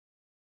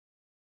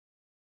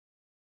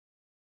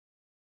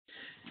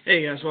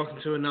Hey guys, welcome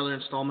to another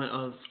installment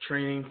of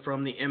training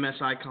from the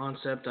MSI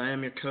Concept. I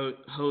am your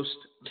host,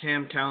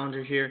 Cam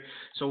Callender here.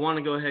 So I want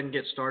to go ahead and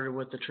get started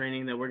with the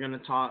training that we're going to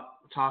talk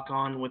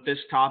on with this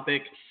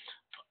topic,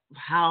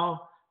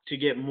 how to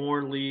get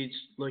more leads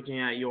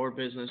looking at your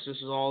business. This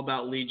is all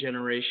about lead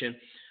generation.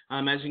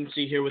 As you can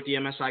see here with the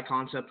MSI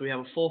Concept, we have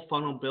a full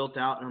funnel built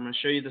out, and I'm going to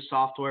show you the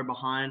software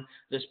behind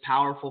this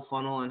powerful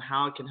funnel and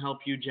how it can help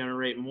you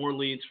generate more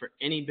leads for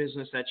any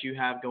business that you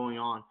have going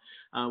on.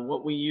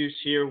 What we use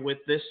here with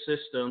this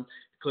system,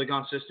 click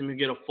on system, you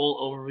get a full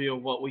overview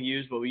of what we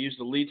use, but we use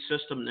the lead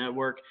system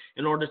network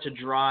in order to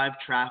drive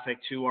traffic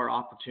to our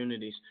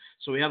opportunities.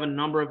 So we have a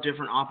number of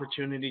different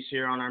opportunities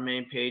here on our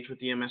main page with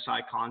the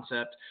MSI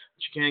Concept.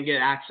 You can get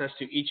access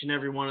to each and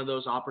every one of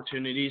those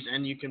opportunities,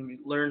 and you can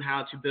learn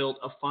how to build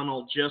a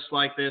funnel just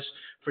like this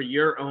for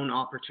your own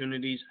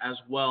opportunities as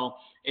well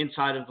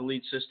inside of the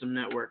Lead System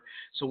Network.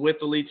 So with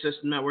the Lead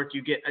System Network,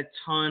 you get a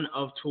ton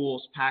of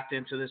tools packed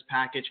into this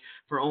package.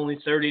 For only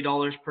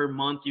 $30 per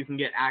month, you can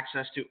get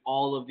access to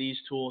all of these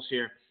tools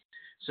here.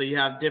 So you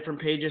have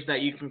different pages that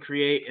you can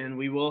create, and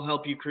we will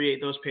help you create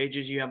those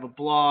pages. You have a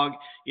blog,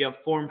 you have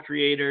form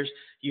creators,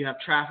 you have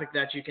traffic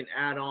that you can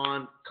add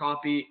on,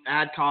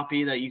 add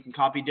copy that you can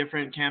copy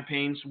different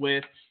campaigns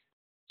with.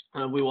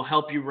 We will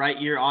help you write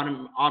your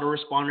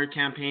autoresponder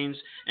campaigns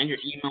and your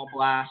email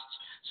blasts.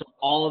 So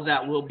all of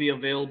that will be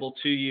available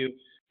to you,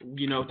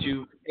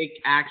 to take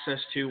access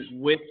to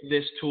with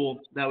this tool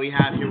that we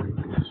have here.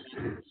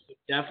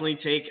 Definitely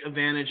take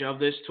advantage of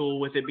this tool.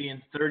 With it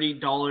being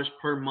 $30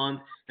 per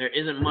month, there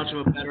isn't much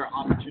of a better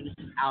opportunity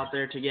out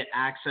there to get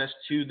access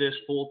to this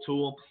full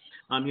tool.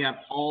 You have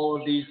all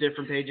of these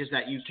different pages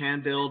that you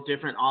can build,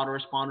 different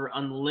autoresponder,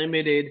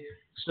 unlimited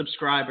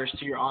subscribers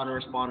to your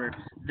autoresponder.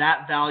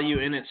 That value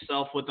in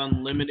itself with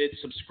unlimited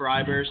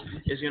subscribers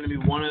is going to be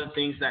one of the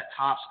things that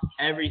tops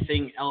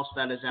everything else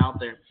that is out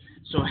there.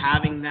 So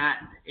having that,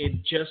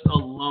 it just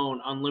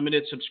alone,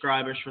 unlimited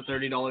subscribers for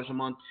 $30 a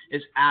month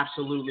is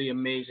absolutely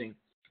amazing.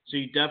 So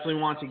you definitely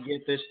want to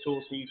get this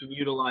tool so you can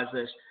utilize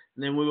this.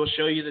 And then we will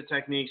show you the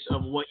techniques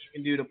of what you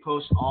can do to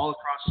post all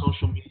across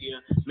social media.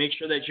 Make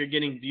sure that you're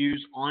getting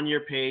views on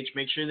your page.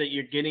 Make sure that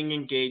you're getting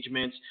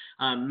engagements.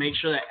 Make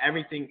sure that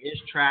everything is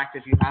tracked.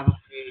 If you have a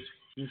page,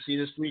 you can see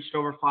this reached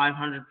over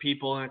 500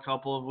 people in a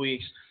couple of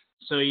weeks.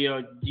 So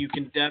you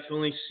can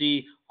definitely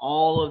see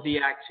all of the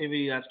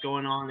activity that's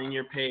going on in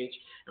your page,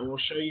 and we'll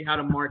show you how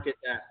to market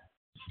that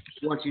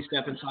once you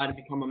step inside and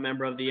become a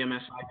member of the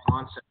MSI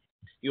Concept.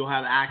 You'll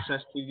have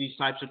access to these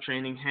types of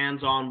training,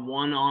 hands-on,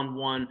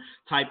 one-on-one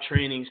type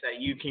trainings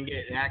that you can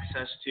get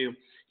access to,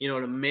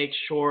 to make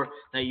sure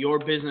that your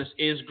business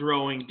is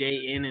growing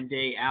day in and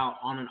day out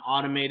on an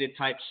automated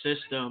type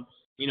system,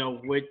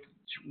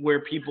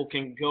 where people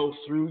can go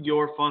through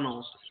your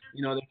funnels.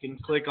 They can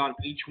click on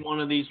each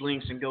one of these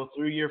links and go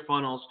through your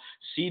funnels,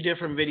 see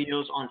different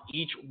videos on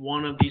each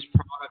one of these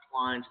product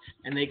lines,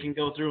 and they can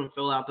go through and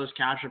fill out those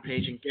capture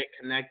page and get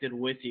connected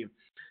with you.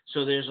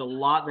 So there's a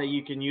lot that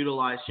you can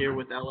utilize here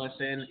with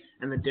LSN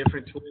and the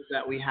different tools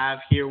that we have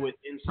here with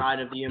inside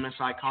of the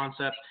MSI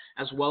Concept,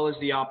 as well as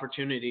the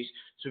opportunities.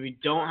 So if you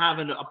don't have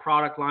a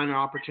product line or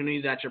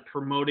opportunity that you're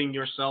promoting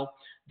yourself,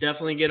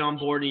 definitely get on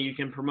board, and you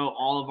can promote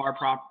all of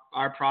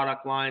our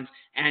product lines,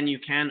 and you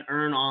can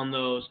earn on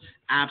those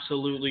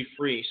absolutely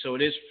free. So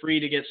it is free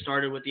to get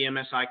started with the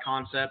MSI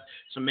Concept.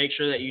 So make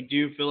sure that you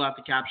do fill out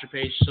the capture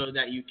page so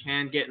that you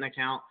can get an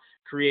account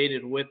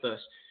created with us,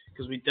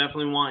 because we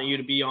definitely want you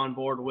to be on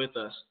board with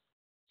us.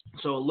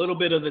 So a little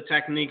bit of the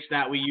techniques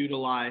that we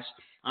utilize,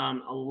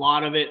 a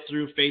lot of it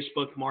through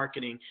Facebook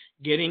marketing,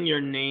 getting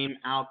your name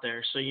out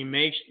there. So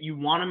you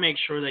want to make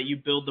sure that you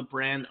build the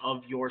brand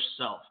of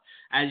yourself.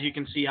 As you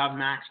can see, I've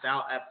maxed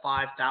out at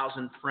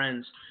 5,000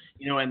 friends,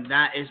 and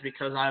that is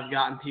because I've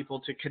gotten people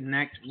to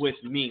connect with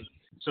me.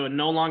 So it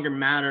no longer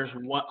matters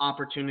what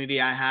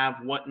opportunity I have,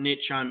 what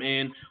niche I'm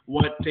in,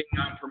 what thing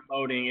I'm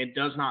promoting. It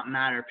does not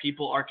matter.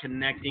 People are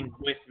connecting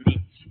with me.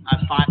 I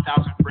have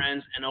 5,000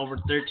 friends and over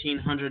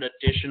 1,300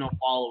 additional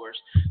followers.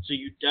 So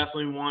you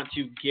definitely want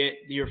to get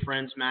your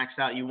friends maxed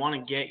out. You want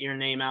to get your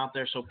name out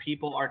there so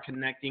people are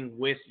connecting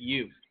with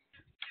you.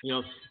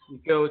 You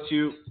go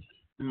to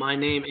my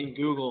name in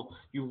Google,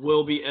 you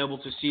will be able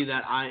to see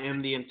that I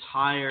am the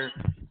entire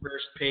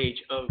first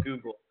page of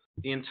Google.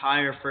 The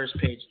entire first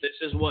page.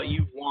 This is what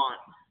you want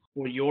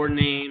for your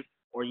name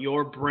or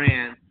your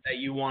brand that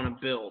you want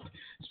to build.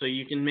 So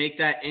you can make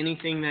that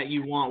anything that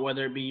you want,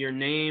 whether it be your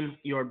name,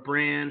 your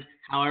brand,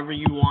 however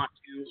you want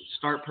to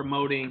start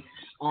promoting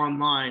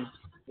online.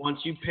 Once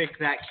you pick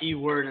that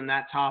keyword and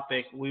that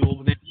topic, we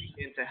will then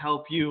begin to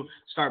help you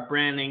start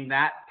branding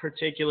that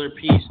particular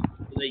piece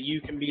so that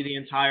you can be the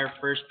entire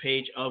first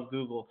page of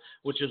Google,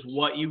 which is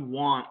what you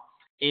want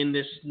in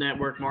this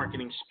network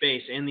marketing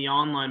space, in the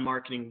online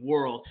marketing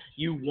world.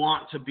 You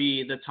want to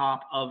be the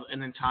top of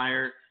an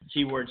entire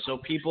keyword so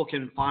people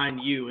can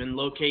find you and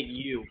locate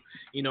you,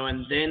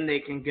 and then they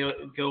can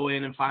go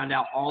in and find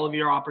out all of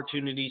your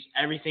opportunities,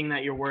 everything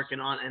that you're working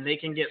on, and they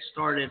can get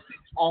started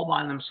all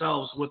by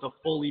themselves with a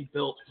fully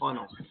built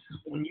funnel.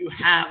 When you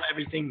have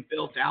everything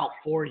built out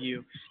for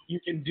you, you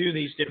can do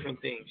these different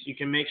things. You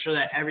can make sure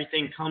that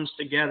everything comes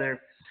together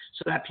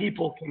so that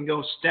people can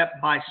go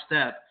step by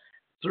step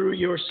through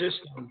your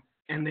system,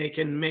 and they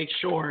can make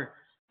sure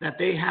that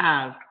they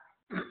have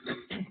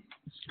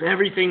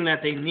everything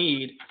that they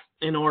need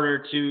in order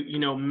to,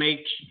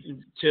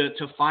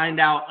 to find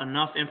out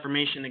enough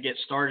information to get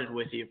started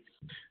with you.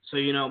 So,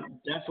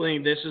 definitely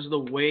this is the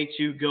way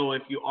to go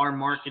if you are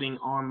marketing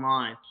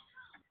online.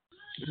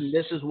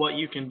 This is what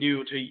you can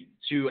do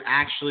to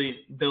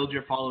actually build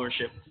your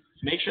followership.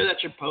 Make sure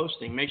that you're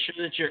posting. Make sure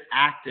that you're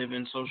active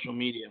in social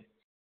media.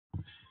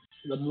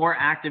 The more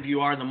active you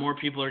are, the more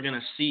people are going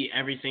to see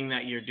everything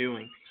that you're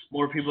doing.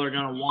 More people are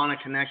going to want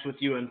to connect with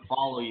you and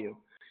follow you.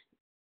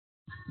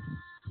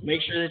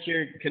 Make sure that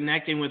you're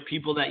connecting with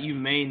people that you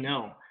may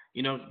know.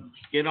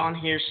 Get on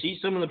here, see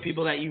some of the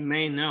people that you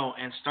may know,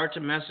 and start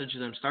to message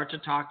them, start to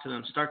talk to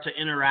them, start to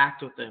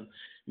interact with them.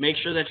 Make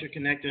sure that you're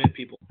connecting with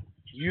people.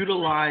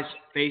 Utilize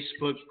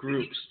Facebook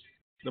groups.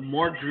 The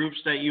more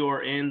groups that you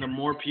are in, the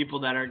more people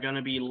that are going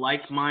to be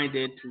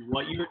like-minded to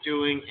what you're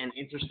doing and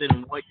interested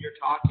in what you're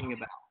talking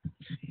about.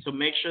 So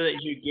make sure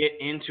that you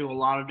get into a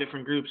lot of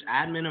different groups.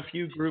 Admin a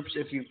few groups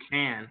if you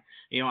can.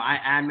 I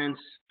admin.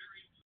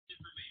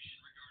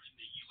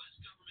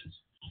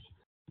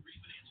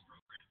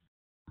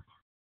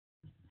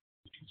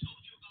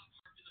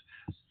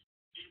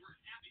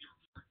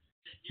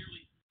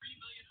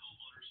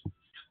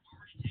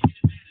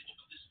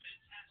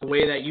 The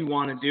way that you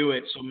want to do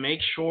it. So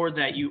make sure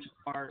that you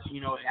are,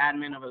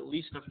 admin of at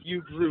least a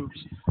few groups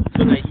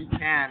so that you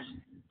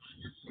can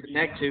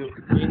connect to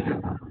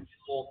people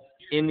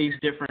in these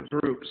different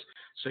groups.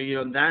 So,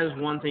 that is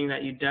one thing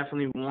that you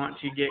definitely want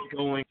to get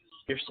going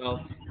yourself,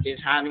 is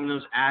having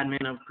those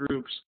admin of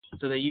groups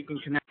so that you can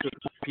connect with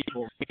more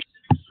people.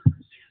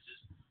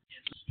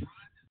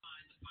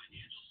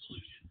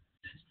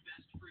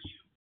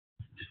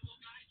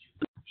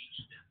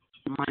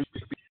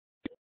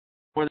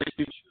 More that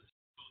you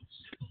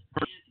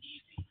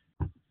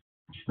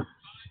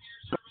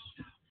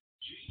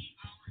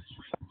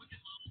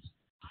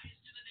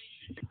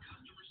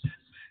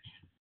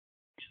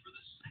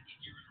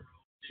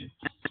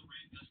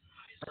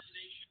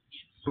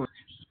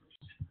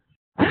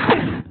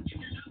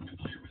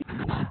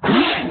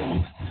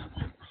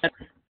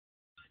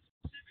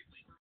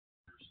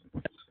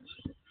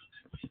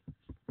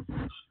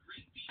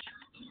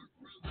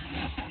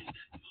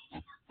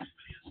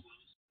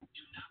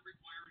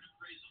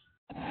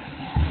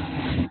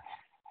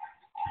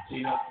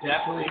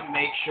definitely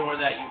make sure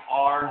that you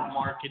are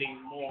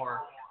marketing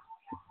more.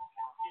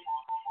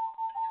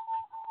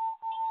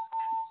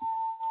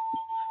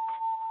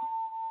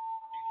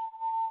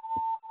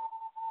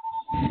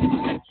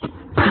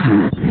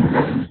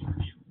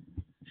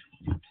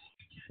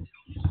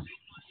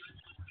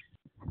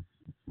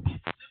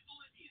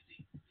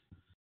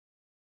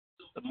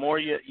 The more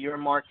you're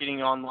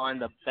marketing online,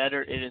 the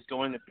better it is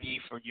going to be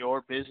for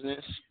your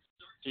business.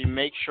 So you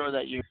make sure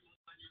that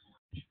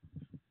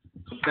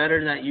the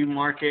better that you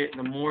market,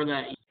 the more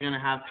that you're going to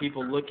have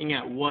people looking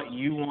at what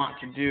you want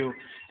to do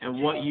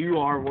and what you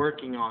are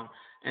working on.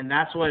 And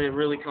that's what it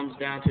really comes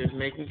down to, is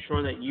making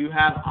sure that you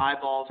have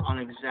eyeballs on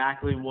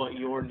exactly what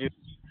you're doing.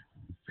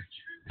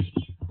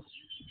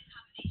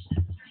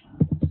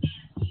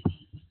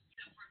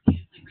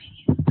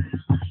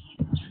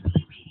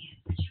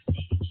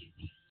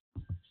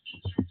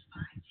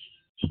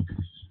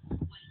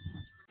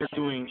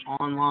 Doing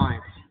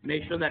online.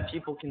 Make sure that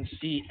people can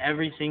see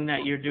everything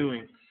that you're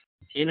doing.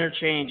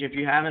 Interchange, if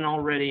you haven't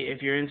already,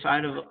 if you're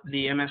inside of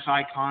the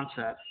MSI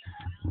Concept,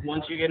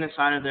 once you get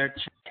inside of there,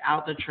 check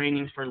out the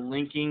training for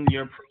linking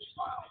your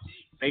profile.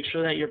 Make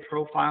sure that your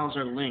profiles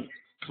are linked.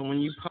 So when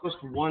you post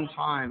one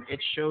time, it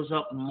shows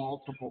up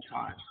multiple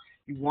times.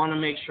 You want to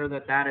make sure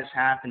that that is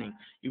happening.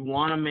 You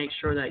want to make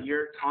sure that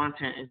your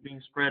content is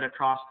being spread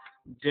across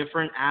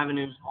different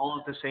avenues all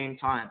at the same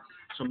time.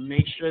 So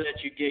make sure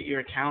that you get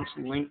your accounts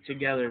linked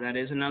together. That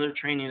is another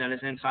training that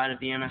is inside of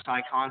the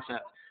MSI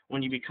Concept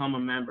when you become a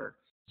member.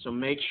 So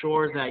make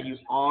sure that you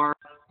are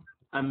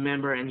a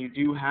member and you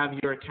do have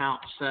your account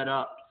set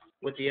up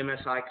with the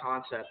MSI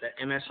Concept at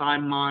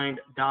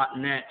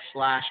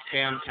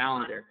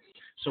msimind.net/camcalendar.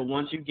 So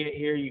once you get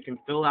here, you can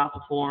fill out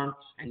the form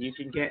and you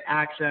can get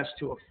access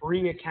to a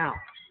free account.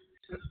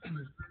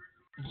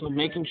 So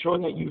making sure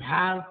that you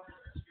have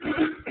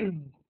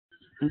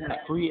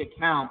that free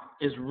account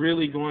is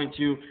really going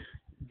to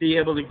be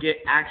able to get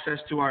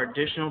access to our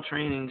additional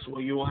trainings,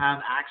 where you will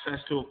have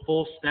access to a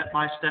full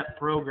step-by-step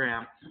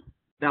program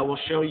that will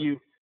show you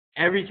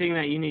everything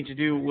that you need to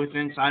do with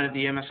inside of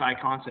the MSI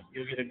Concept.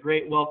 You'll get a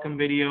great welcome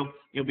video.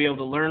 You'll be able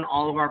to learn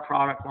all of our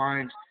product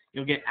lines.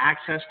 You'll get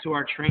access to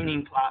our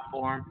training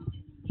platform,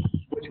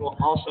 which will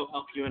also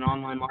help you in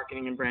online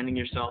marketing and branding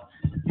yourself.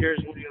 Here's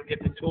where you'll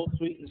get the tool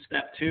suite in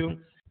step 2.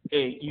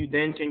 You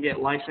then can get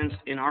licensed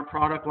in our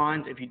product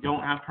lines. If you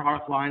don't have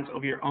product lines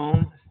of your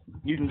own,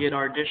 you can get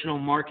our additional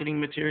marketing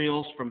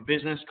materials, from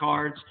business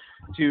cards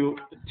to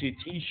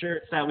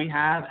t-shirts that we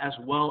have, as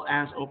well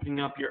as opening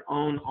up your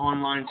own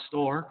online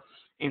store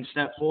in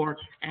step 4.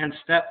 And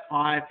step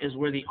 5 is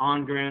where the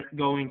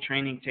ongoing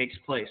training takes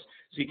place.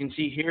 So you can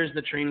see here's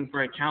the training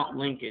for account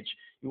linkage.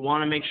 You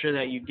want to make sure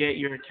that you get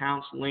your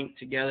accounts linked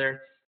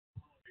together.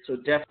 So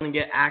definitely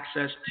get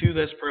access to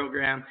this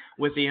program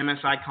with the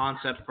MSI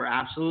Concept for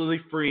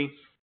absolutely free.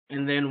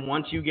 And then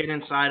once you get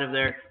inside of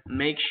there,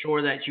 make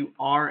sure that you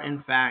are,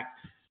 in fact,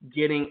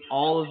 getting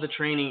all of the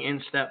training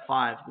in step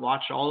 5.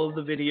 Watch all of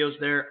the videos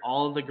there,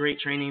 all of the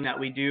great training that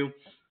we do,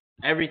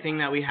 everything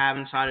that we have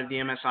inside of the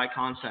MSI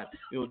Concept.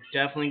 You'll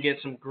definitely get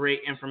some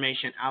great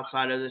information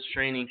outside of this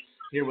training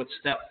here with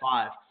step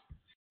 5.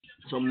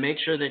 So make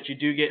sure that you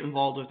do get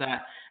involved with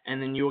that,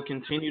 and then you will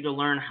continue to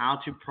learn how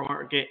to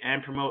market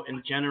and promote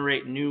and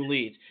generate new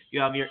leads.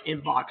 You have your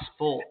inbox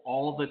full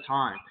all the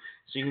time.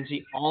 So you can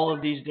see all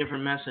of these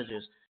different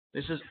messages.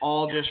 This is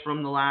all just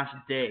from the last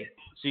day.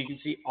 So you can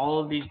see all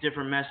of these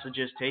different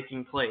messages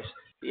taking place.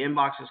 The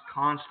inbox is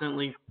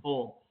constantly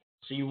full.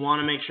 So you want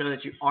to make sure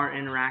that you are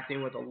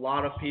interacting with a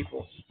lot of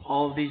people,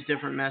 all of these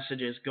different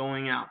messages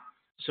going out.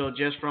 So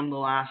just from the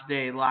last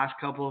day, the last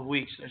couple of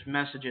weeks, there's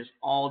messages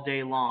all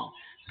day long.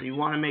 So you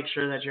want to make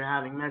sure that you're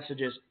having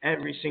messages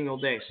every single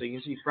day. So you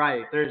can see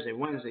Friday, Thursday,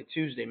 Wednesday,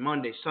 Tuesday,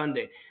 Monday,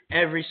 Sunday.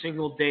 Every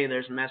single day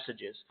there's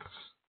messages.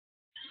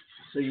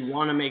 So you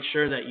want to make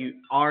sure that you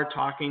are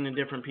talking to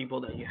different people,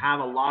 that you have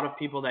a lot of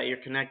people that you're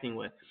connecting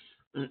with.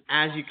 And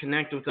as you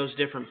connect with those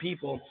different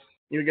people,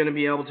 you're going to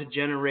be able to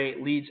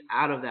generate leads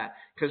out of that,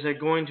 because they're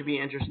going to be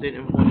interested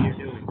in what you're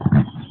doing.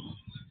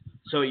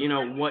 So,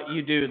 what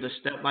you do, the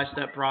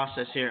step-by-step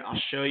process here,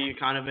 I'll show you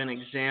kind of an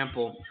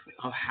example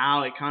of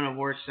how it kind of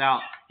works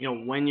out,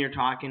 when you're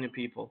talking to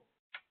people.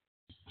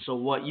 So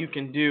what you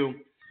can do,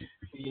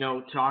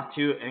 talk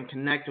to and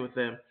connect with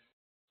them.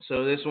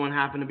 So this one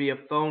happened to be a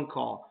phone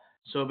call.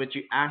 So, but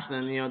you ask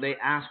them, they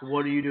ask,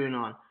 what are you doing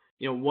on?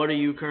 What are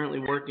you currently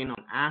working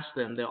on? Ask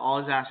them. They'll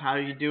always ask, how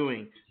are you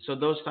doing? So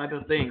those type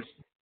of things.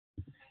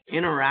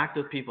 Interact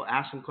with people,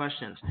 ask them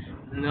questions,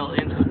 and they'll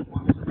instantly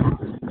want to talk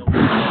to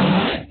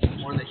you. The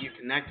more that you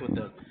connect with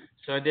them.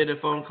 So I did a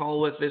phone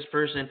call with this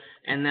person,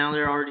 and now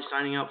they're already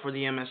signing up for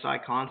the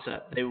MSI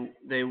Concept.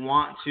 They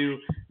want to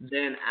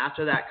then,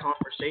 after that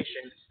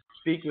conversation,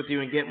 speak with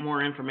you and get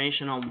more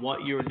information on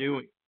what you're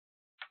doing.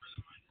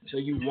 So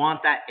you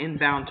want that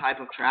inbound type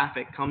of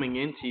traffic coming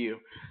into you.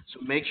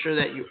 So make sure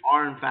that you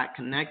are, in fact,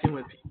 connecting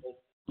with people,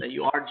 that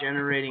you are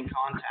generating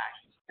contact,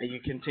 that you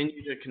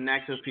continue to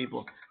connect with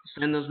people.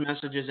 Send those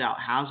messages out.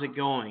 How's it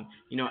going?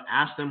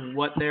 Ask them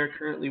what they're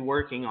currently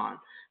working on.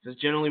 Because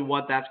generally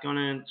what that's going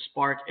to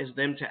spark is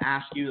them to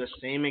ask you the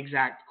same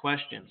exact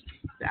questions,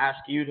 to ask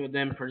you to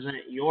then present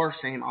your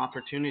same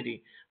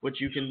opportunity, which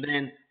you can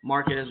then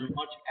market as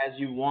much as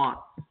you want,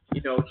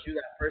 to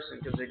that person,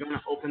 because they're going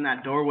to open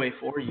that doorway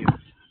for you.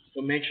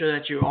 So make sure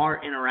that you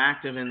are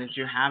interactive and that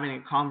you're having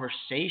a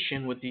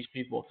conversation with these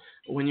people.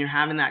 When you're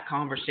having that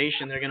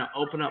conversation, they're going to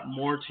open up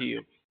more to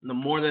you. And the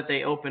more that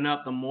they open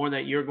up, the more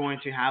that you're going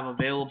to have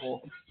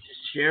available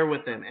to share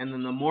with them. And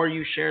then the more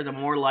you share, the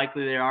more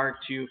likely they are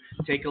to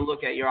take a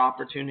look at your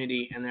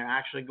opportunity, and they're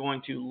actually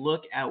going to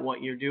look at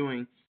what you're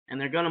doing. And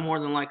they're going to more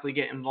than likely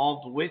get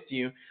involved with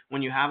you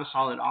when you have a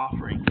solid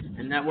offering.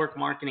 And network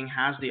marketing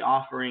has the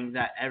offering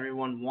that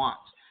everyone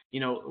wants. A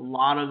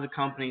lot of the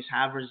companies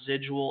have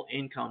residual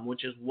income,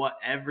 which is what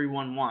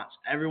everyone wants.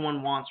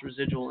 Everyone wants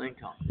residual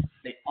income.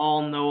 They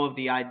all know of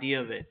the idea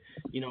of it,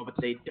 but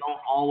they don't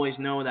always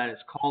know that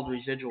it's called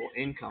residual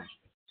income.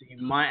 So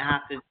you might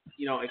have to,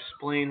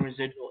 explain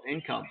residual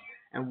income.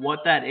 And what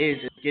that is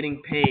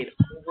getting paid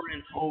over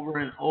and over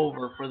and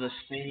over for the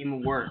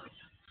same work.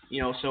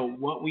 So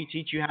what we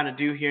teach you how to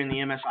do here in the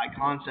MSI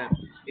Concept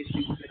is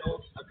to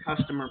build a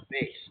customer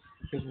base.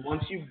 Because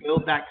once you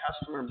build that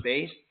customer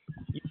base,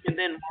 you can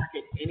then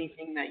market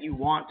anything that you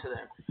want to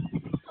them. You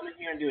can come in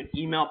here and do an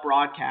email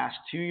broadcast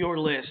to your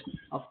list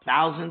of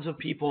thousands of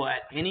people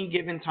at any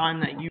given time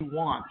that you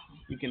want.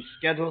 You can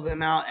schedule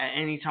them out at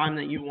any time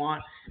that you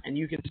want, and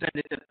you can send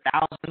it to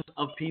thousands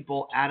of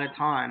people at a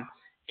time.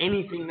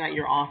 Anything that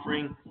you're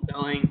offering,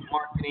 selling,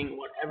 marketing,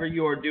 whatever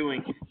you are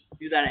doing,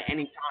 do that at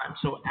any time.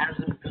 So as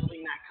in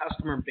building that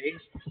customer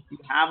base, you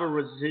have a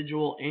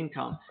residual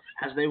income.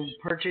 As they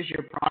purchase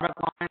your product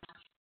lines,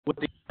 with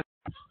the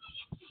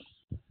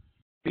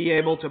be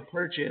able to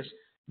purchase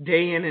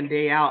day in and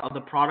day out of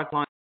the product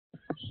line,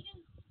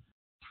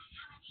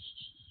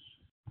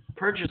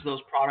 purchase those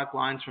product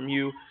lines from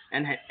you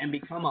and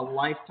become a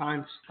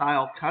lifetime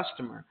style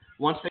customer.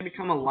 Once they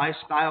become a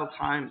lifestyle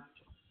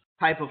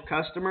type of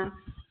customer,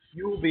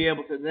 you will be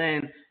able to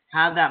then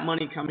have that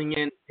money coming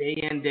in,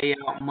 day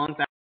out, month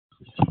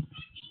out,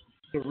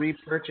 to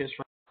repurchase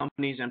from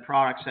companies and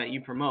products that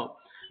you promote.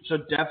 So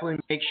definitely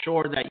make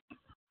sure that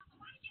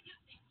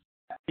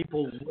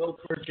people will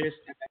purchase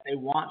and that they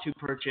want to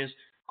purchase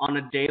on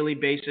a daily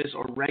basis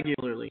or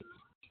regularly.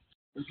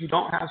 If you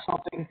don't have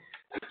something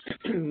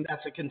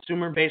that's a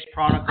consumer-based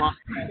product line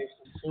that is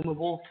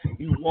consumable,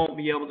 you won't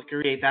be able to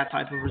create that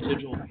type of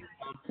residual income.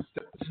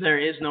 There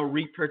is no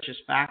repurchase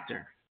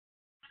factor.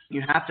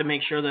 You have to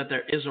make sure that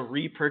there is a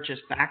repurchase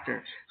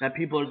factor, that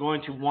people are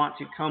going to want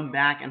to come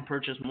back and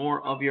purchase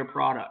more of your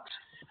products.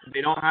 If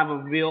they don't have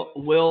a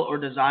will or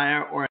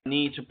desire or a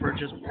need to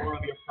purchase more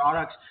of your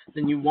products,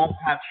 then you won't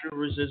have true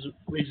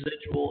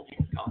residual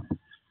income.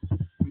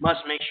 You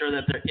must make sure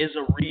that there is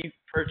a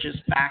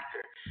repurchase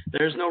factor.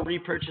 There's no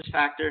repurchase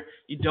factor,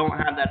 you don't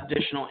have that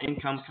additional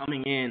income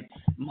coming in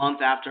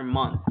month after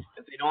month.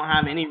 If they don't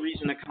have any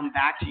reason to come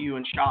back to you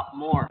and shop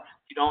more,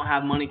 you don't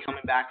have money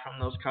coming back from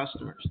those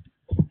customers.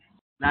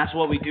 That's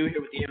what we do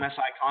here with the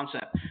MSI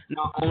Concept.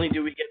 Not only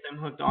do we get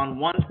them hooked on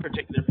one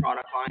particular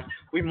product line,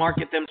 we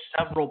market them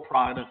several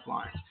product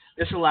lines.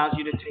 This allows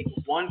you to take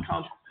one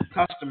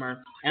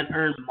customer and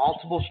earn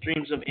multiple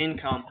streams of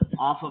income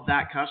off of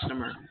that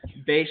customer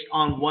based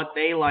on what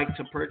they like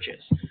to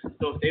purchase.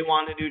 So if they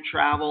want to do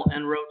travel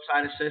and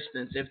roadside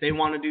assistance, if they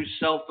want to do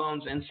cell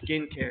phones and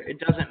skincare, it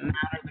doesn't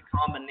matter the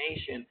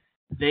combination.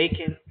 They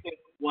can pick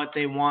what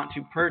they want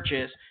to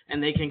purchase,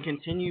 and they can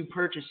continue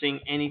purchasing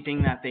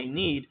anything that they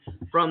need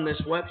from this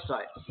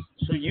website.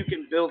 So you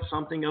can build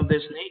something of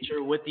this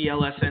nature with the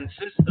LSN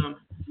system.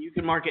 You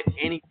can market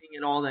anything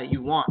at all that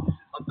you want.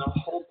 But the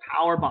whole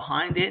power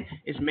behind it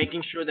is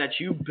making sure that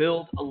you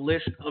build a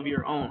list of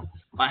your own.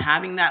 By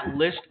having that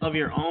list of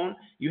your own,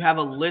 you have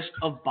a list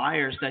of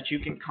buyers that you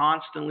can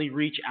constantly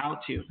reach out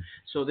to.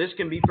 So this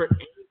can be for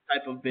any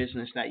type of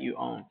business that you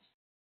own.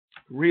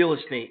 Real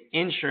estate,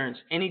 insurance,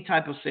 any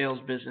type of sales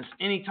business,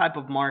 any type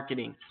of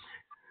marketing,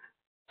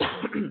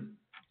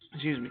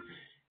 excuse me,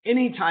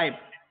 any type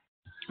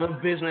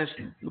of business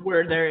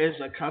where there is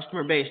a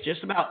customer base.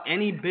 Just about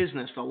any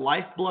business, the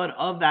lifeblood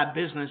of that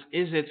business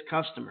is its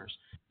customers.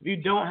 If you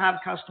don't have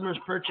customers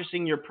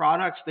purchasing your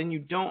products, then you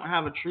don't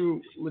have a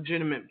true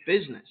legitimate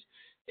business.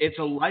 It's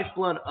a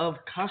lifeblood of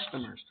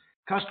customers.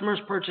 Customers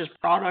purchase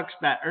products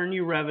that earn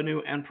you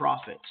revenue and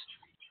profits.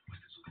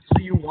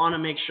 So you want to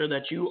make sure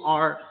that you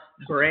are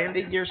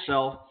branding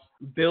yourself,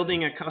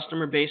 building a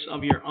customer base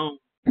of your own,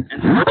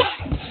 and building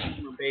a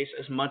customer base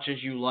as much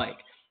as you like.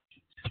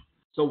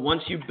 So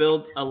once you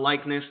build a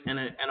likeness and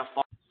a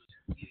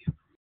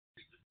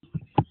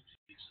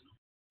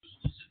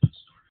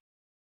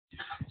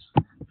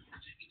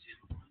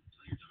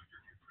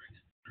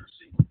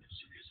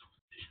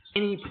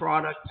any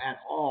product at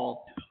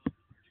all,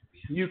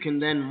 you can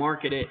then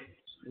market it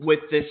with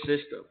this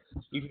system.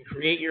 You can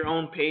create your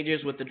own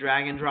pages with the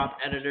drag and drop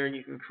editor.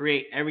 You can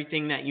create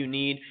everything that you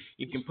need.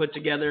 You can put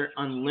together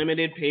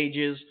unlimited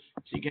pages,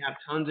 so you can have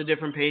tons of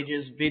different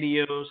pages,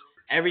 videos,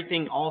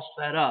 everything all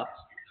set up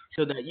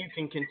so that you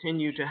can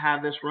continue to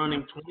have this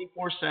running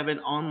 24/7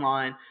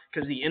 online,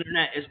 because the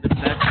internet is the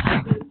best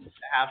tool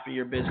to have for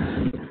your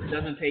business. It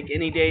doesn't take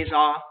any days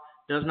off.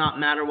 Does not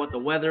matter what the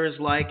weather is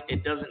like.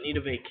 It doesn't need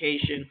a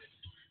vacation.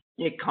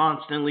 It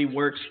constantly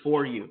works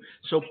for you.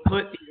 So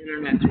put the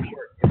internet to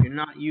work. If you're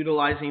not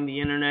utilizing the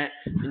internet,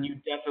 then you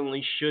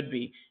definitely should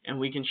be. And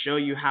we can show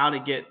you how to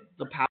get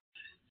the power.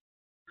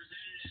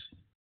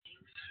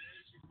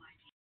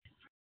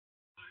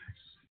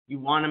 You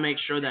want to make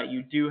sure that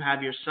you do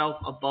have yourself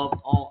above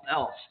all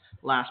else.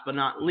 Last but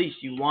not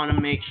least, you want to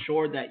make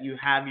sure that you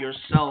have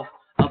yourself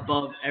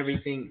above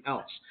everything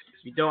else.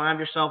 If you don't have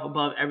yourself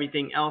above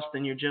everything else,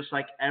 then you're just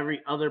like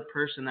every other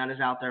person that is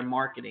out there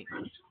marketing.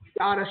 You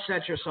got to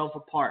set yourself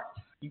apart.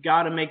 You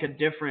got to make a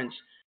difference,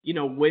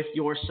 with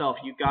yourself.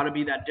 You got to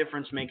be that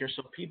difference maker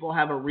so people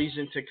have a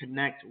reason to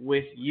connect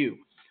with you,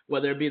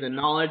 whether it be the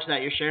knowledge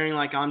that you're sharing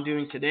like I'm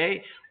doing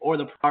today, or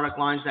the product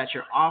lines that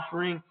you're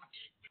offering,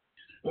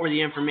 or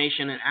the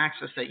information and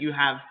access that you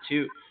have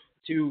to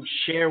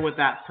share with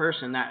that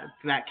person,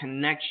 that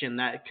connection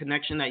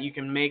that you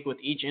can make with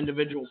each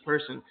individual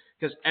person,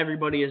 because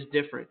everybody is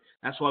different.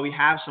 That's why we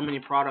have so many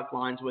product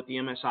lines with the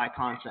MSI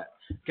Concept,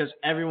 because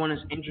everyone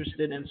is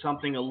interested in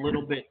something a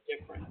little bit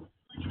different.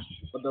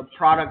 But the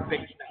product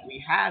base that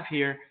we have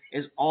here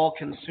is all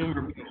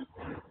consumer based.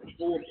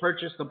 People will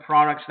purchase the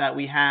products that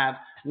we have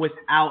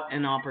without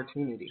an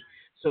opportunity.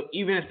 So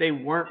even if they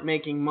weren't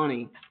making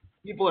money,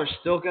 people are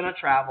still going to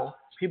travel.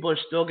 People are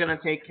still going to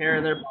take care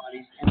of their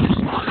bodies, and they're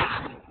still going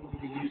to continue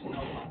to use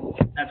cell.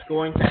 That's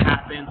going to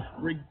happen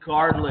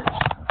regardless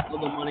of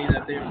the money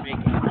that they're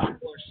making. People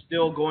are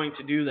still going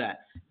to do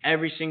that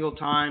every single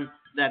time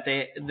that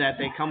they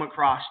come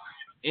across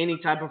any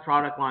type of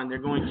product line. They're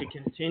going to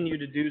continue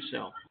to do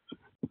so.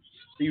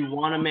 So you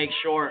want to make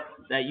sure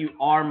that you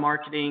are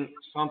marketing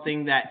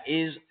something that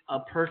is a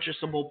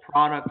purchasable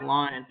product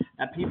line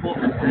that people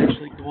are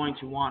actually going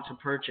to want to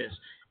purchase.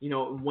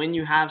 When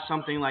you have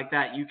something like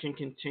that, you can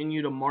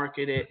continue to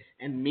market it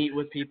and meet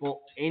with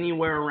people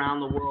anywhere around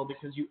the world,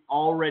 because you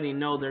already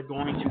know they're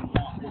going to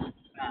want what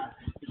you have,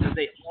 because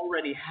they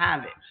already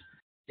have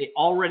it. They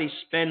already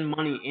spend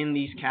money in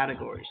these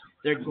categories.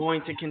 They're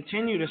going to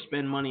continue to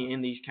spend money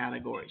in these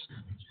categories.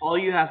 All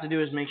you have to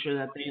do is make sure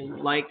that they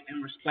like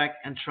and respect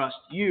and trust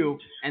you,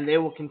 and they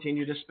will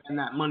continue to spend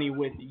that money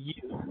with you.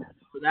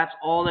 So that's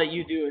all that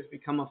you do is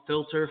become a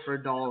filter for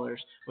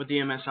dollars with the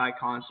MSI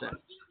concept.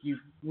 You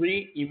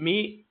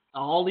meet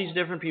all these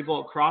different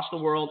people across the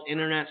world,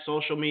 internet,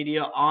 social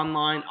media,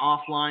 online,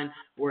 offline,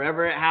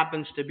 wherever it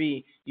happens to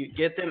be. You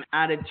get them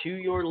added to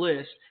your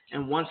list,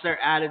 and once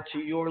they're added to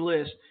your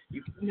list,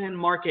 you can then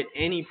market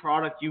any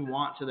product you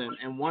want to them.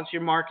 And once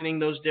you're marketing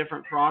those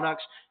different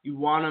products, you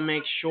want to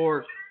make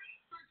sure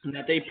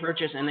that they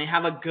purchase and they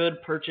have a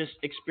good purchase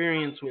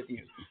experience with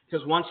you.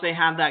 Because once they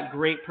have that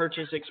great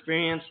purchase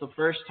experience the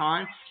first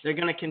time, they're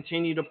going to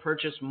continue to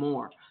purchase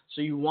more.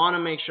 So you want to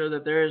make sure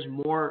that there is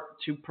more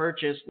to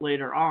purchase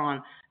later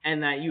on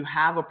and that you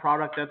have a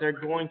product that they're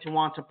going to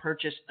want to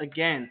purchase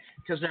again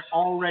because they're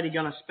already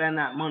going to spend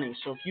that money.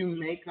 So if you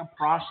make the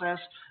process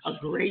a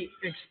great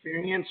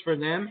experience for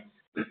them,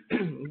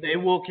 they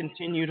will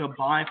continue to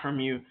buy from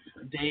you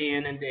day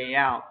in and day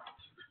out,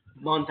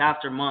 month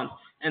after month,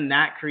 and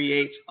that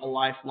creates a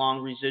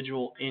lifelong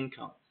residual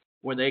income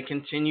where they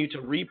continue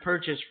to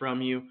repurchase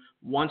from you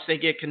once they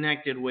get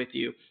connected with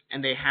you,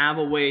 and they have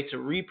a way to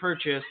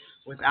repurchase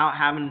without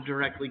having to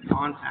directly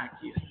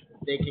contact you.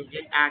 They can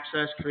get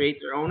access, create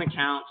their own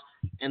accounts,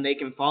 and they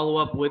can follow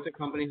up with the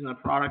companies and the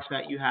products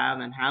that you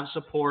have and have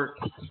support.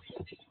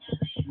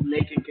 And they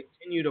can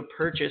continue to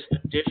purchase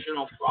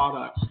additional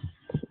products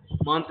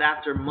month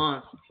after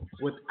month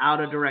without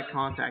a direct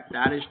contact.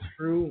 That is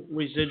true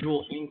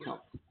residual income.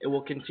 It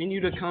will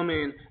continue to come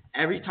in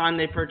every time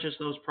they purchase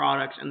those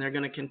products, and they're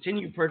going to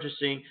continue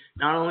purchasing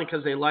not only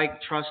because they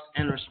like, trust,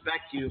 and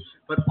respect you,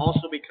 but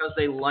also because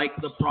they like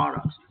the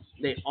products.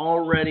 They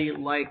already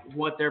like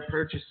what they're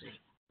purchasing.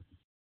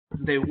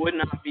 They would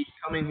not be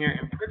coming here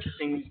and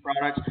purchasing these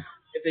products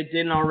if they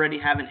didn't already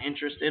have an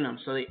interest in them.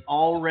 So they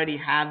already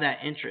have that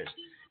interest.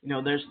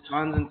 There's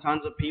tons and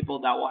tons of people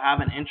that will have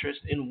an interest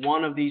in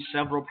one of these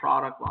several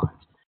product lines.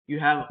 You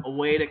have a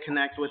way to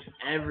connect with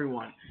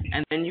everyone,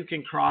 and then you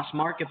can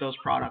cross-market those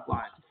product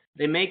lines.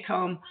 They may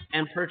come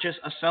and purchase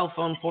a cell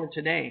phone for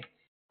today,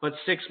 but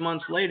 6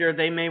 months later,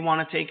 they may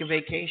want to take a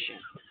vacation.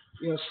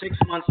 6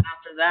 months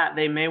after that,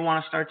 they may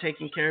want to start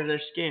taking care of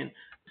their skin.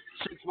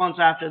 6 months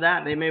after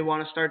that, they may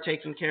want to start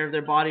taking care of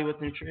their body with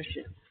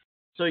nutrition.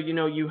 So,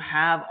 you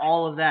have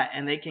all of that,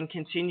 and they can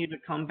continue to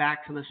come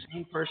back to the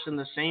same person,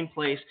 the same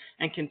place,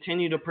 and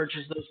continue to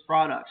purchase those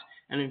products.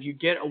 And if you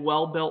get a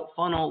well-built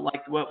funnel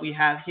like what we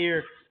have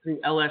here through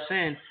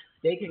LSN,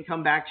 they can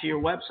come back to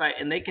your website,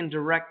 and they can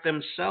direct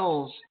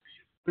themselves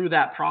through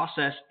that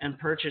process and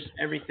purchase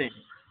everything.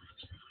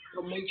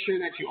 So make sure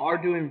that you are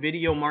doing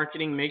video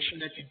marketing. Make sure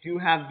that you do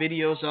have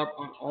videos up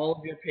on all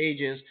of your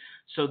pages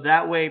so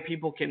that way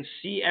people can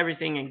see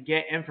everything and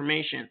get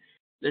information.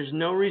 There's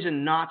no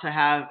reason not to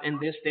have, in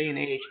this day and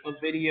age, a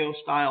video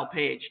style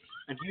page.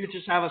 If you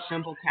just have a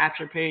simple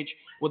capture page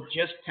with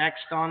just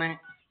text on it,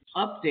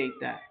 update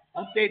that.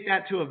 Update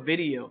that to a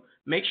video.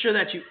 Make sure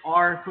that you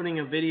are putting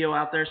a video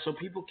out there so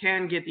people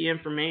can get the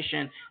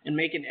information and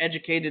make an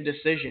educated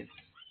decision.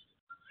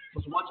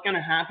 Because what's going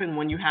to happen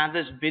when you have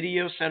this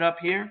video set up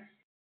here,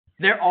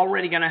 they're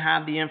already going to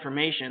have the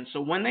information. So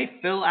when they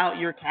fill out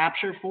your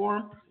capture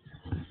form,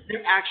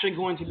 they're actually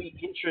going to be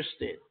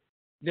interested.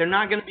 They're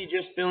not going to be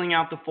just filling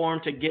out the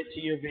form to get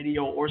to your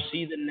video or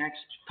see the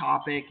next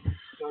topic.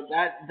 So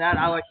that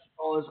I like to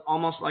call is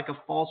almost like a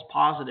false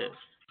positive.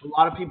 A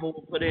lot of people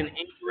will put in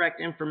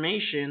incorrect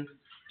information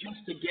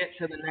just to get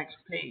to the next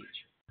page.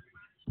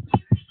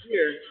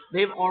 Here,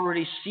 they've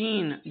already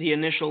seen the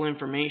initial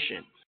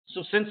information.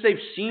 So since they've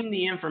seen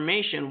the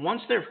information,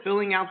 once they're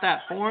filling out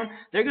that form,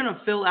 they're going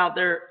to fill out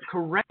their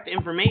correct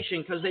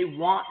information because they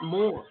want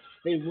more.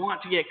 They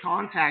want to get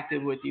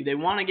contacted with you. They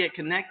want to get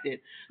connected.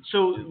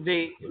 So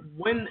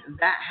when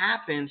that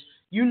happens,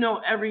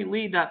 every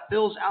lead that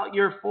fills out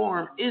your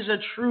form is a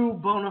true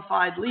bona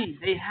fide lead.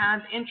 They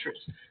have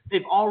interest.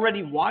 They've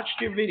already watched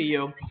your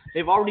video.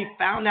 They've already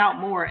found out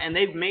more, and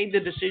they've made the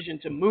decision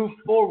to move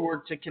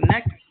forward to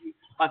connect with you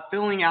by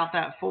filling out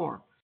that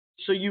form.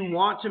 So you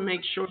want to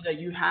make sure that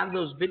you have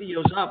those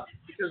videos up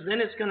because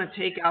then it's going to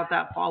take out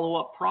that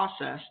follow-up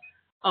process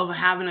of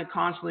having to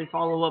constantly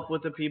follow up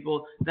with the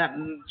people that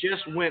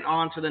just went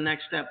on to the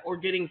next step or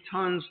getting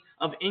tons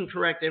of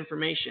incorrect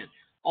information.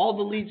 All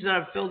the leads that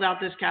have filled out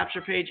this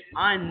capture page,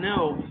 I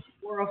know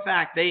for a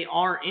fact they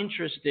are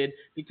interested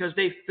because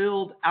they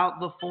filled out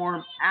the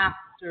form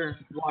after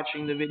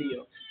watching the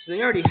video. So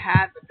they already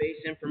had the base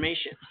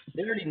information.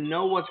 They already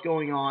know what's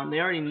going on. They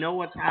already know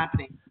what's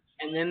happening.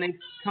 And then they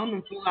come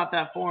and fill out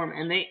that form,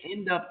 and they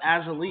end up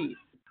as a lead.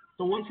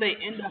 So once they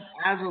end up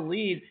as a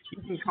lead,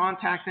 you can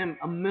contact them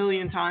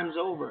 1,000,000 times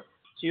over.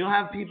 So you'll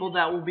have people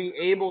that will be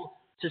able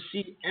to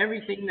see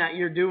everything that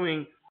you're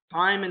doing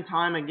time and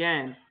time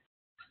again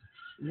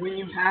when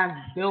you have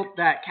built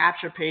that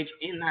capture page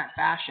in that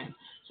fashion.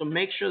 So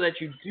make sure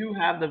that you do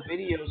have the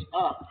videos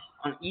up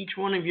on each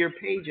one of your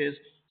pages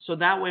so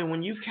that way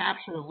when you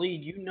capture a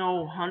lead,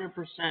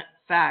 100%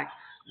 fact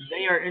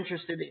They are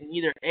interested in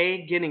either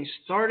A, getting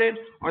started,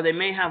 or they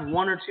may have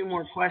one or two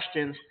more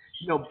questions,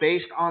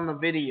 based on the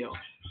video.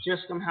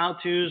 Just some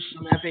how-tos,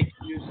 some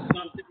FAQs,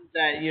 something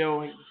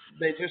that,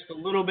 they're just a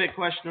little bit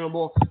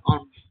questionable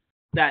on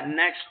that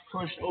next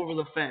push over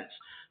the fence.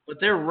 But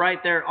they're right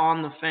there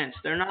on the fence.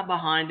 They're not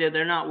behind it.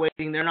 They're not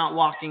waiting. They're not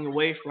walking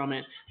away from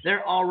it.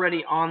 They're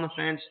already on the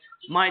fence.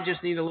 Might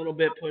just need a little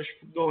bit push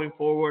going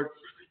forward.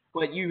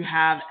 But you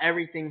have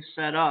everything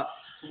set up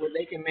where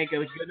they can make a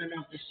good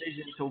enough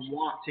decision to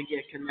want to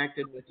get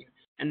connected with you.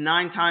 And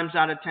 9 times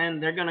out of 10,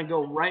 they're going to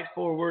go right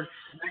forward,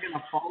 and they're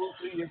going to follow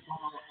through your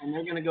funnel, and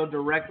they're going to go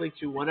directly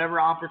to whatever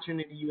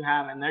opportunity you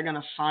have, and they're going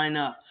to sign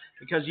up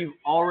because you've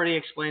already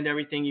explained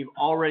everything. You've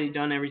already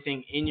done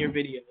everything in your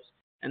videos.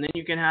 And then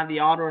you can have the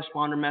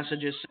autoresponder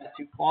messages set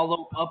to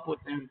follow up with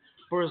them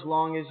for as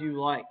long as you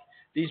like.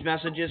 These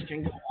messages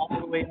can go all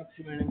the way up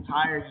to an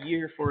entire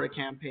year for a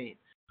campaign.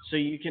 So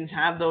you can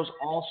have those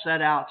all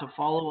set out to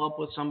follow up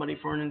with somebody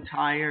for an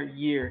entire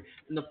year.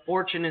 And the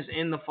fortune is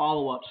in the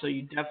follow-up, so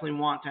you definitely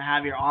want to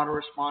have your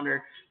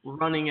autoresponder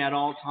running at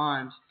all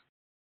times.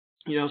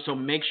 So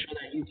make sure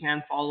that you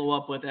can follow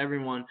up with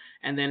everyone,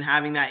 and then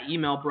having that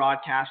email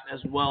broadcast as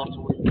well,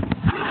 so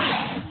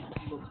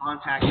people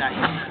contact that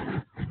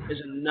email is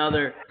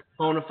another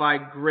bona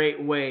fide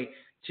great way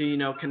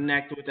to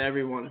connect with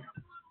everyone.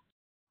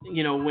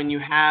 When you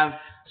have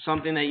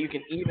something that you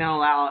can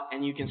email out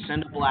and you can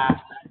send a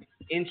blast, that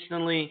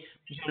instantly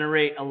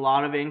generate a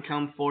lot of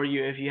income for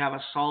you. If you have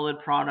a solid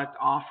product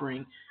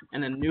offering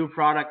and a new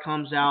product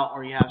comes out,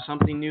 or you have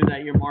something new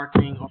that you're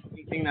marketing, or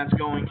anything that's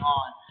going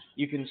on,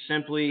 you can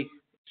simply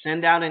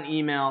send out an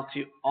email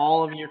to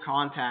all of your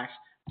contacts,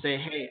 say,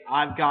 hey,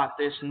 I've got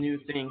this new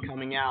thing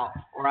coming out,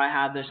 or I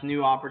have this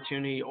new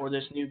opportunity, or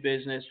this new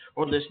business,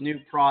 or this new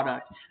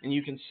product, and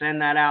you can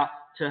send that out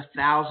to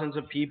thousands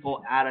of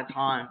people at a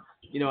time,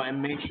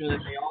 and make sure that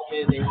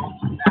they all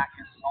come back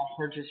and all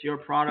purchase your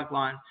product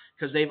line,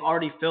 because they've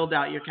already filled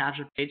out your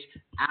capture page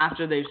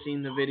after they've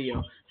seen the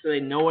video. So they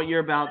know what you're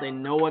about, they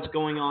know what's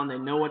going on, they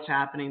know what's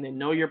happening, they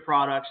know your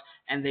products,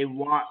 and they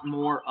want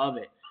more of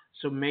it.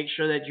 So make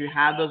sure that you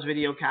have those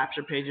video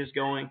capture pages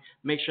going.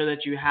 Make sure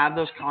that you have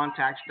those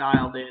contacts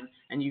dialed in,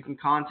 and you can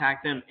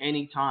contact them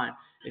anytime.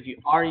 If you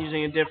are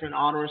using a different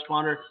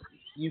autoresponder,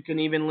 you can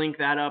even link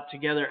that up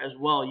together as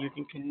well. You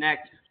can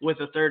connect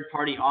with a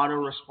third-party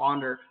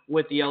autoresponder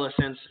with the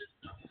LSN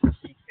system.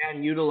 You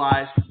can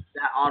utilize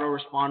that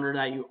autoresponder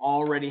that you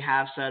already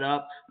have set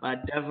up, but I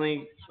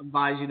definitely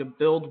advise you to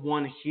build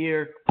one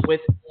here with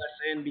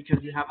LSN,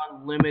 because you have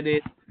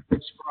unlimited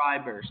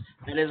subscribers.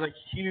 That is a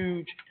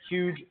huge,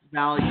 huge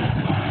value.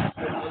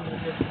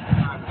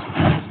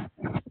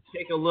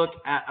 Take a look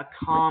at a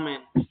common,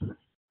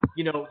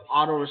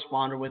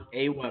 autoresponder with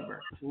Aweber.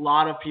 A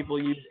lot of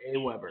people use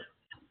Aweber.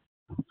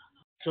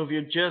 So if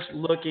you're just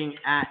looking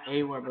at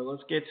Aweber,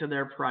 let's get to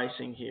their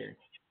pricing here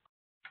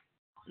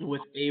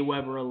with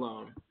Aweber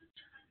alone.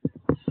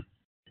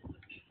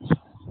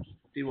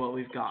 See what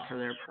we've got for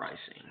their pricing.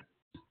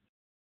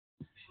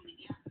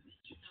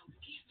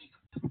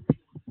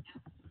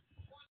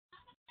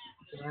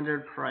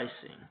 Standard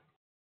pricing.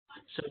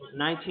 So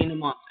 $19 a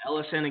month.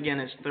 LSN again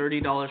is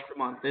 $30 per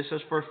month. This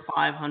is for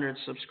 500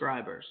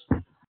 subscribers.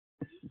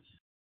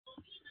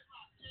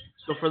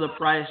 So for the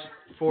price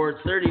for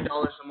 $30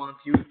 a month,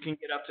 you can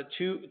get up to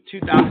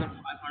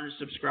 2,500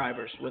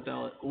 subscribers with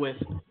Aweber.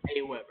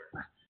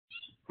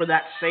 For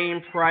that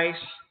same price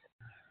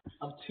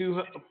of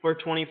for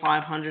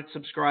 2,500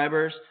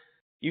 subscribers,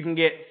 you can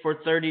get for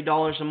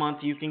 $30 a month.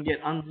 You can get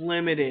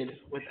unlimited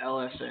with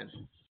LSN.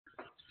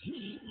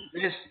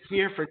 This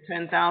here for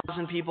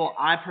 10,000 people,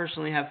 I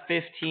personally have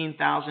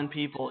 15,000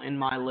 people in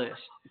my list,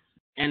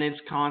 and it's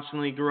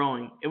constantly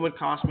growing. It would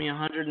cost me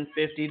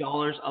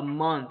 $150 a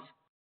month,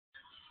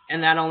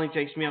 and that only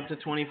takes me up to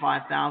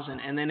 25,000,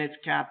 and then it's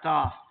capped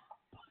off.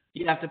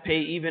 You have to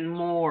pay even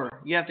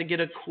more. You have to get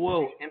a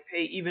quote and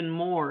pay even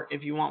more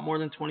if you want more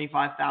than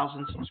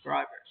 25,000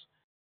 subscribers.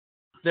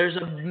 There's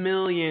a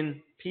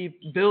billion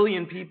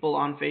people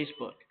on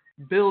Facebook.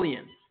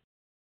 Billion.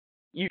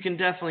 You can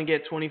definitely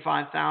get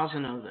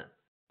 25,000 of them.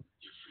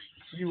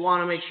 You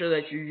want to make sure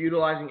that you're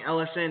utilizing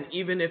LSN,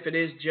 even if it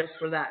is just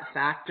for that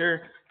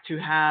factor, to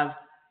have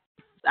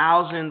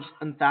thousands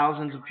and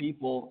thousands of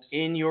people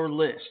in your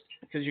list,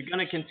 because you're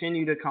going to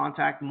continue to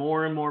contact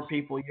more and more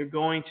people. You're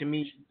going to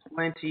meet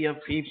plenty of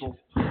people.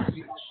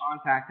 You are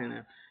contacting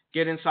them.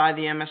 Get inside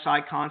the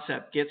MSI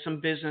Concept. Get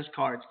some business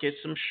cards. Get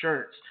some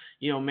shirts.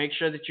 Make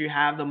sure that you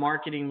have the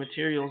marketing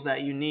materials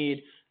that you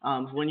need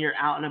when you're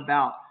out and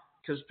about.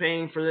 Because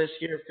paying for this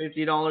here,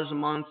 $50 a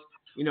month,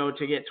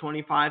 to get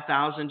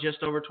 25,000,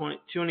 just over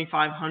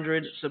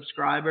 2,500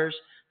 subscribers,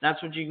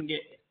 that's what you can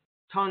get.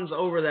 Tons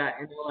over that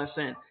in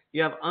LSN.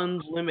 You have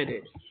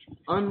unlimited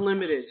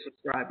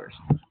subscribers,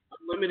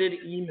 unlimited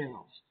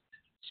emails.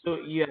 So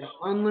you have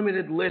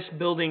unlimited list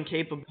building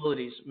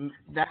capabilities.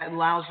 That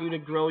allows you to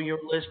grow your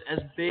list as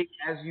big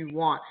as you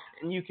want,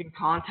 and you can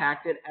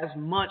contact it as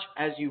much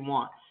as you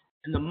want.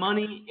 And the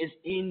money is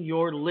in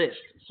your list.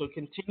 So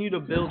continue to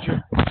build your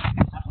list.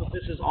 That's what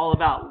This is all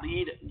about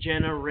lead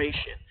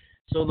generation.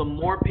 So the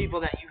more people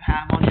that you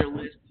have on your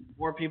list, the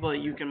more people that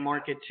you can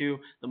market to,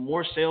 the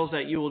more sales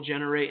that you will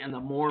generate, and the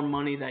more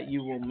money that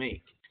you will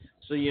make.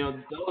 So,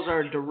 those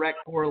are a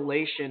direct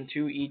correlation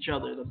to each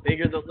other. The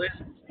bigger the list,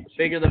 the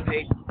bigger the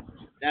pay.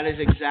 That is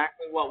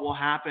exactly what will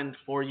happen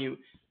for you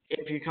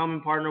if you come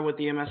and partner with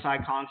the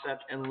MSI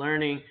concept and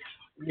learning,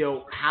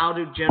 how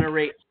to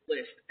generate a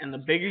list. And the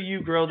bigger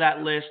you grow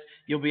that list,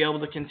 you'll be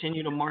able to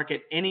continue to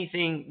market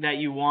anything that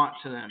you want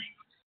to them.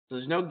 So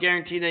there's no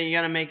guarantee that you're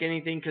going to make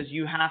anything because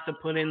you have to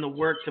put in the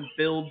work to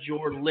build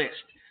your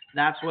list.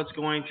 That's what's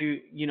going to,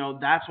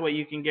 that's what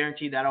you can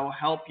guarantee. That will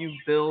help you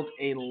build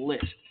a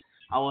list.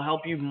 I will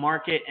help you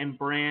market and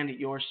brand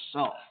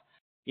yourself.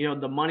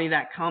 The money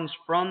that comes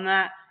from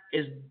that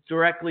is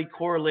directly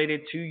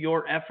correlated to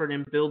your effort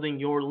in building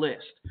your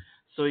list.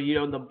 So,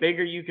 the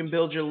bigger you can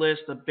build your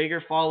list, the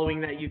bigger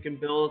following that you can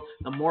build,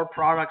 the more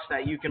products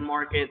that you can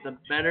market, the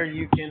better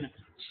you can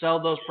sell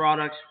those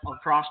products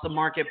across the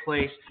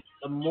marketplace,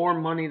 the more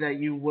money that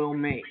you will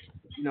make.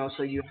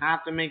 So you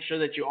have to make sure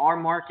that you are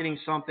marketing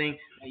something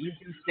that you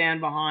can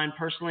stand behind.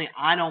 Personally,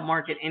 I don't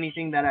market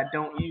anything that I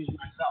don't use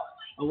myself.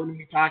 I wouldn't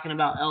be talking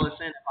about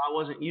LSN if I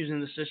wasn't using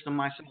the system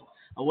myself.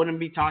 I wouldn't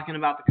be talking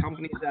about the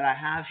companies that I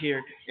have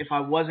here if I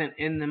wasn't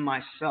in them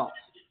myself.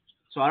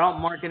 So I don't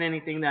market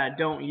anything that I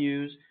don't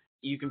use.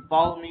 You can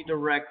follow me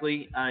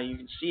directly. You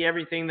can see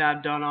everything that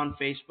I've done on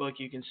Facebook.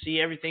 You can see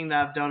everything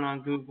that I've done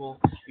on Google.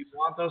 If you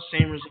want those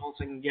same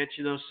results, I can get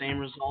you those same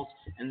results.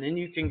 And then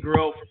you can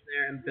grow from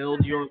there and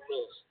build your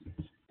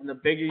list. And the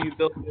bigger you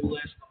build your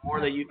list, the more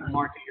that you can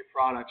market your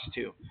products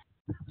to.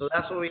 So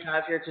that's what we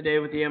have here today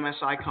with the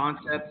MSI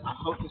concept. I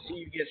hope to see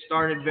you get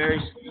started very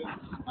soon. If you have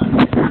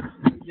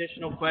any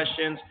additional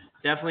questions,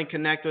 definitely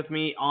connect with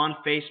me on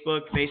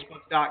Facebook,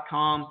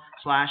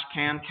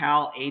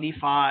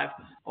 facebook.com/CamCal85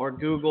 or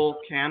Google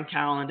Cam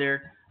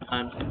Calendar. You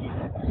can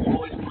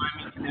always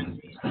find me,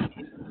 connect me, any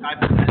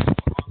type of message,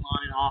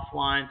 online,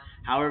 offline,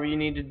 however you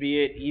need to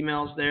be it.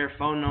 Emails there,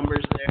 phone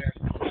numbers there,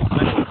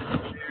 website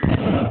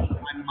there,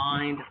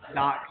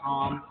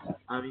 MSImind.com.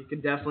 You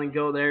can definitely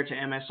go there to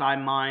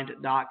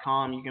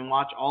MSImind.com. You can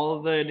watch all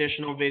of the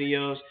additional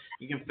videos.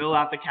 You can fill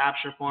out the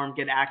capture form,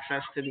 get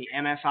access to the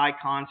MSI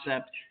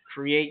concept,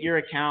 create your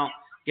account,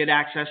 get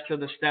access to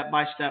the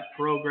step-by-step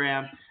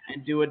program,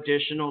 and do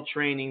additional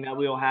training that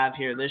we'll have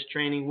here. This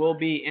training will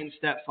be in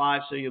Step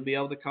 5, so you'll be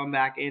able to come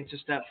back into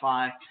Step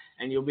 5,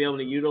 and you'll be able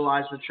to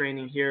utilize the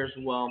training here as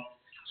well.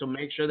 So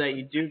make sure that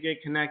you do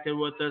get connected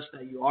with us,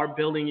 that you are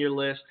building your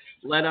list.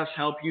 Let us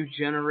help you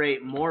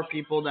generate more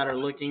people that are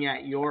looking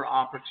at your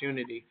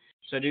opportunity.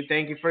 So I do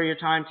thank you for your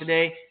time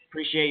today.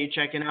 Appreciate you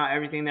checking out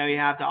everything that we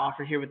have to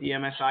offer here with the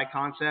MSI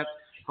concept.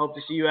 Hope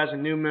to see you as a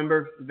new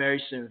member very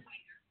soon.